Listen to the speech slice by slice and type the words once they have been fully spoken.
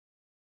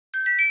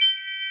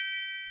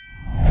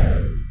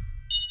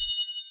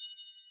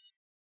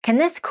Can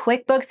this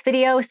QuickBooks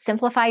video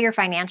simplify your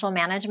financial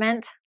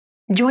management?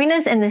 Join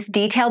us in this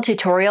detailed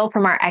tutorial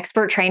from our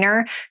expert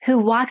trainer who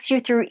walks you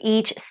through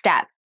each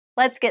step.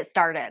 Let's get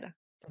started.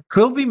 It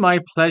will be my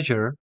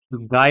pleasure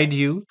to guide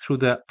you through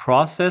the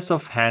process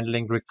of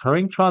handling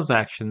recurring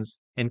transactions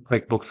in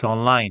QuickBooks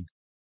Online.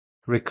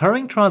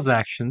 Recurring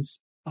transactions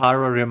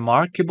are a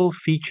remarkable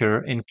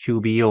feature in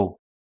QBO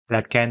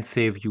that can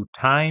save you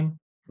time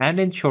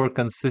and ensure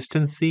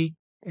consistency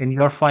in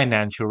your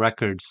financial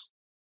records.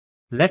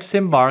 Let's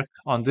embark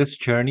on this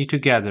journey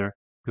together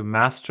to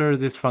master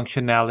this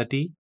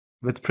functionality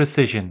with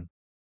precision.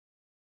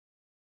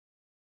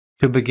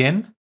 To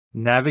begin,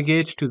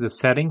 navigate to the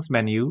Settings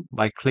menu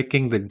by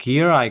clicking the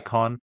gear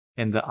icon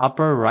in the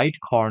upper right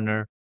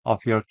corner of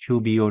your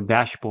QBO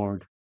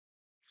dashboard.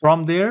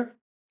 From there,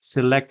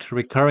 select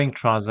Recurring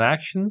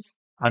Transactions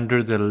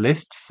under the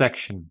List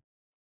section.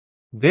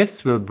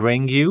 This will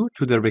bring you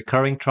to the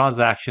Recurring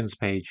Transactions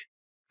page,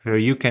 where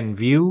you can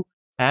view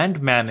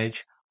and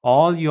manage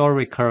all your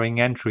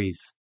recurring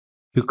entries.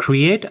 To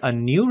create a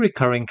new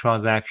recurring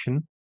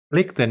transaction,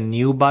 click the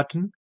New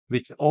button,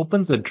 which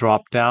opens a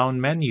drop-down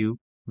menu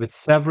with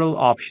several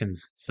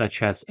options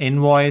such as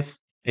Invoice,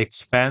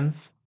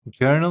 Expense,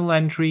 Journal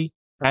Entry,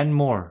 and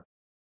more.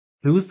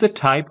 Choose the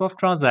type of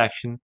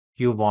transaction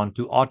you want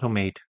to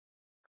automate.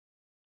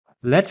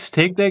 Let's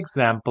take the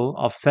example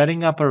of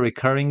setting up a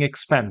recurring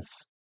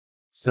expense.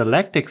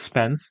 Select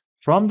Expense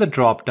from the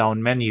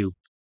drop-down menu.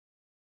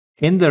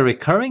 In the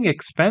Recurring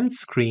Expense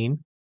screen,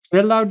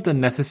 fill out the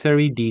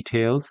necessary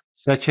details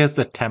such as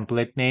the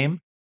template name,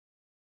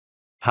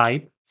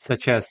 type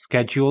such as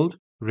scheduled,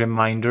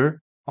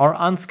 reminder, or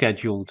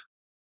unscheduled.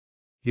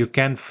 You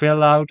can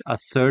fill out a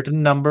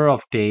certain number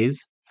of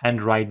days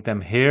and write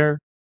them here.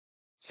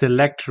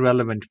 Select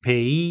relevant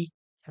payee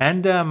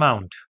and the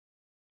amount.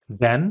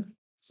 Then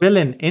fill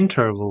in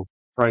interval,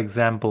 for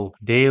example,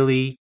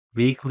 daily,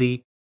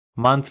 weekly,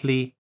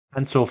 monthly,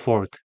 and so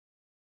forth.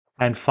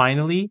 And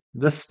finally,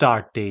 the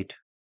start date.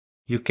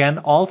 You can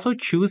also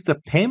choose the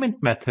payment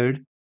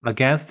method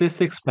against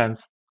this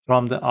expense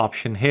from the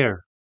option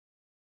here.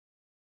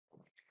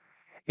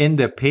 In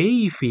the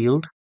Payee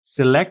field,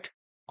 select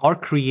or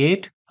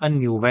create a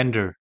new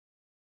vendor.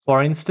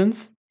 For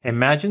instance,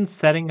 imagine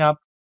setting up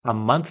a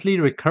monthly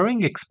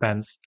recurring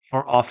expense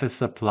for office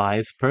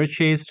supplies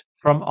purchased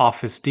from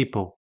Office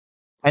Depot.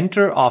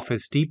 Enter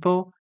Office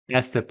Depot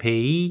as the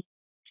payee,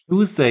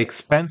 choose the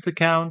expense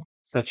account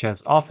such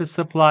as office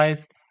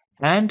supplies,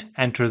 and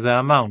enter the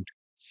amount,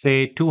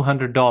 say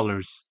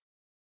 $200.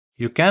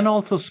 You can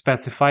also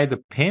specify the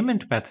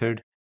payment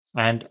method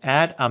and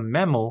add a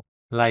memo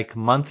like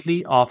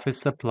monthly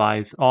office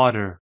supplies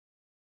order.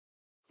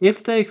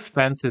 If the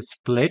expense is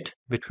split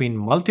between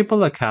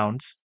multiple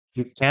accounts,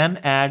 you can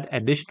add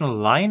additional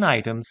line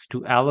items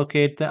to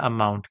allocate the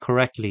amount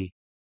correctly.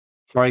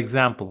 For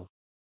example,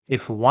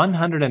 if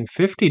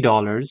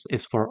 $150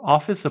 is for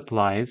office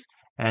supplies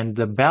and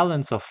the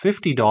balance of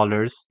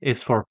 $50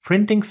 is for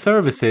printing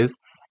services,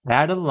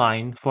 add a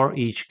line for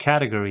each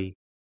category.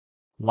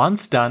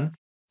 Once done,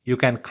 you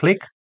can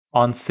click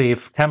on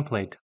Save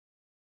Template.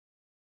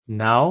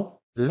 Now,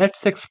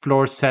 let's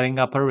explore setting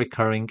up a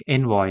recurring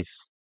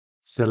invoice.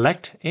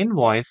 Select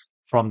Invoice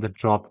from the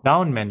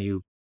drop-down menu.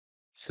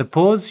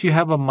 Suppose you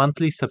have a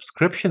monthly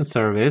subscription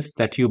service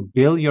that you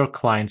bill your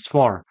clients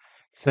for,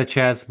 such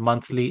as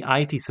monthly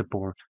IT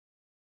support.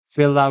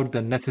 Fill out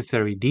the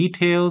necessary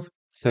details,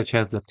 such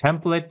as the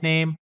template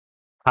name,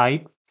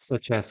 type,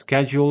 such as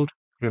scheduled,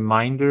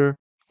 reminder,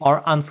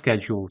 or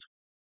unscheduled.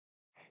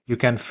 You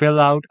can fill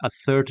out a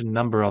certain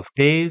number of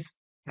days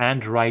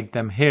and write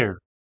them here.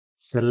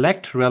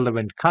 Select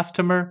relevant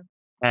customer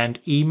and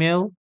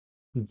email,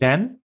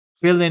 then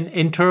fill in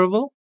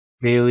interval,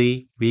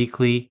 daily,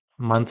 weekly,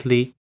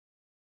 monthly,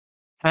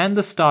 and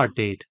the start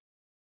date.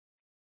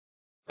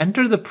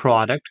 Enter the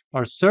product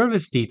or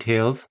service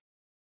details,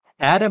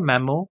 add a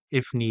memo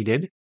if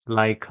needed,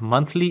 like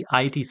monthly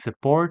IT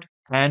support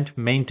and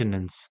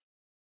maintenance.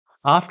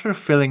 After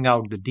filling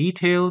out the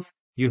details,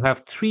 you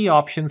have three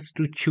options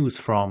to choose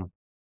from: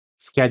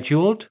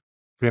 scheduled,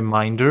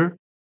 reminder,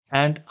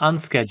 and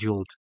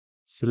unscheduled.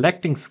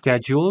 Selecting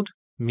scheduled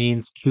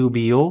means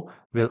QBO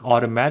will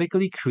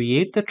automatically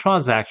create the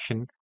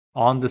transaction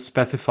on the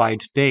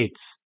specified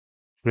dates.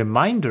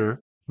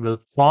 Reminder will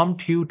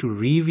prompt you to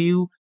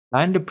review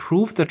and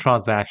approve the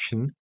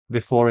transaction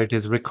before it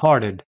is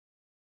recorded.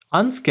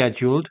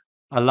 Unscheduled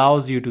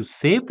allows you to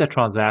save the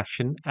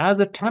transaction as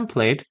a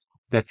template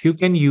that you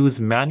can use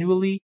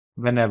manually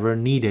whenever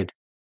needed.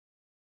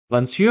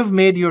 Once you have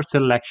made your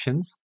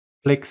selections,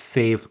 click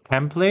Save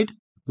Template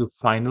to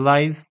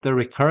finalize the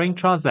recurring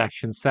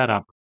transaction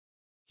setup.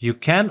 You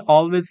can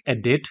always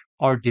edit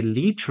or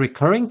delete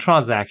recurring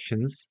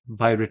transactions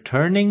by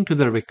returning to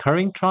the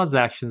Recurring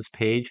Transactions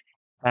page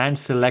and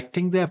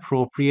selecting the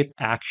appropriate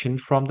action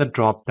from the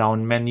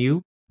drop-down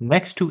menu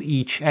next to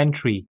each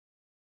entry.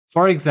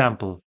 For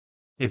example,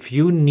 if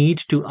you need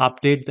to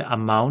update the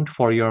amount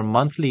for your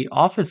monthly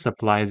office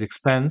supplies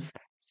expense,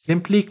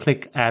 simply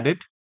click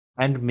Edit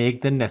and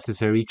make the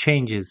necessary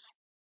changes.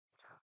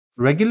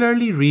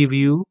 Regularly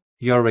review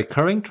your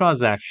recurring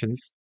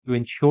transactions to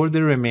ensure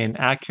they remain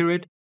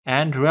accurate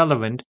and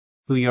relevant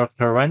to your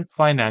current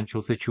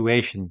financial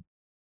situation.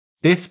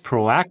 This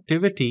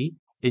proactivity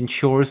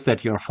ensures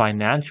that your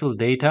financial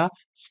data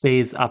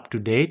stays up to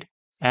date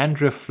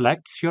and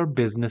reflects your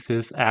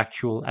business's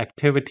actual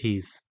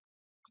activities.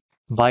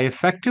 By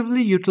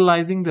effectively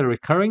utilizing the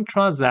recurring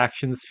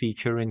transactions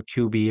feature in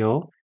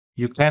QBO,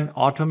 you can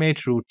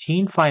automate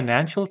routine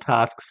financial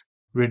tasks,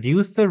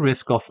 reduce the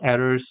risk of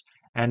errors,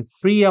 and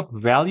free up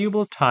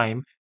valuable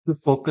time to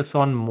focus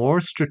on more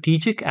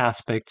strategic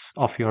aspects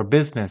of your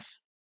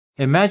business.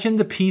 Imagine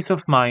the peace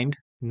of mind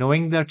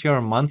knowing that your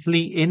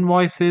monthly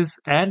invoices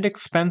and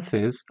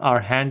expenses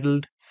are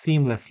handled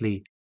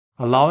seamlessly,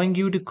 allowing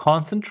you to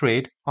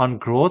concentrate on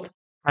growth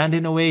and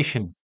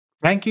innovation.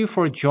 Thank you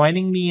for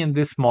joining me in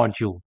this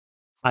module.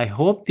 I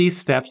hope these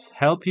steps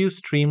help you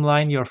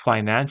streamline your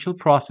financial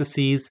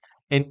processes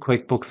in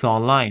QuickBooks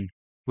Online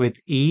with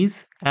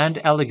ease and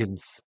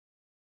elegance.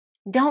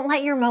 Don't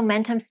let your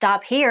momentum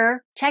stop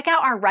here. Check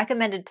out our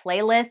recommended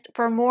playlist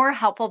for more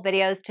helpful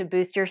videos to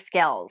boost your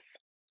skills.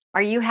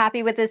 Are you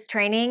happy with this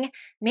training?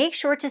 Make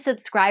sure to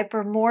subscribe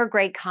for more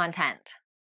great content.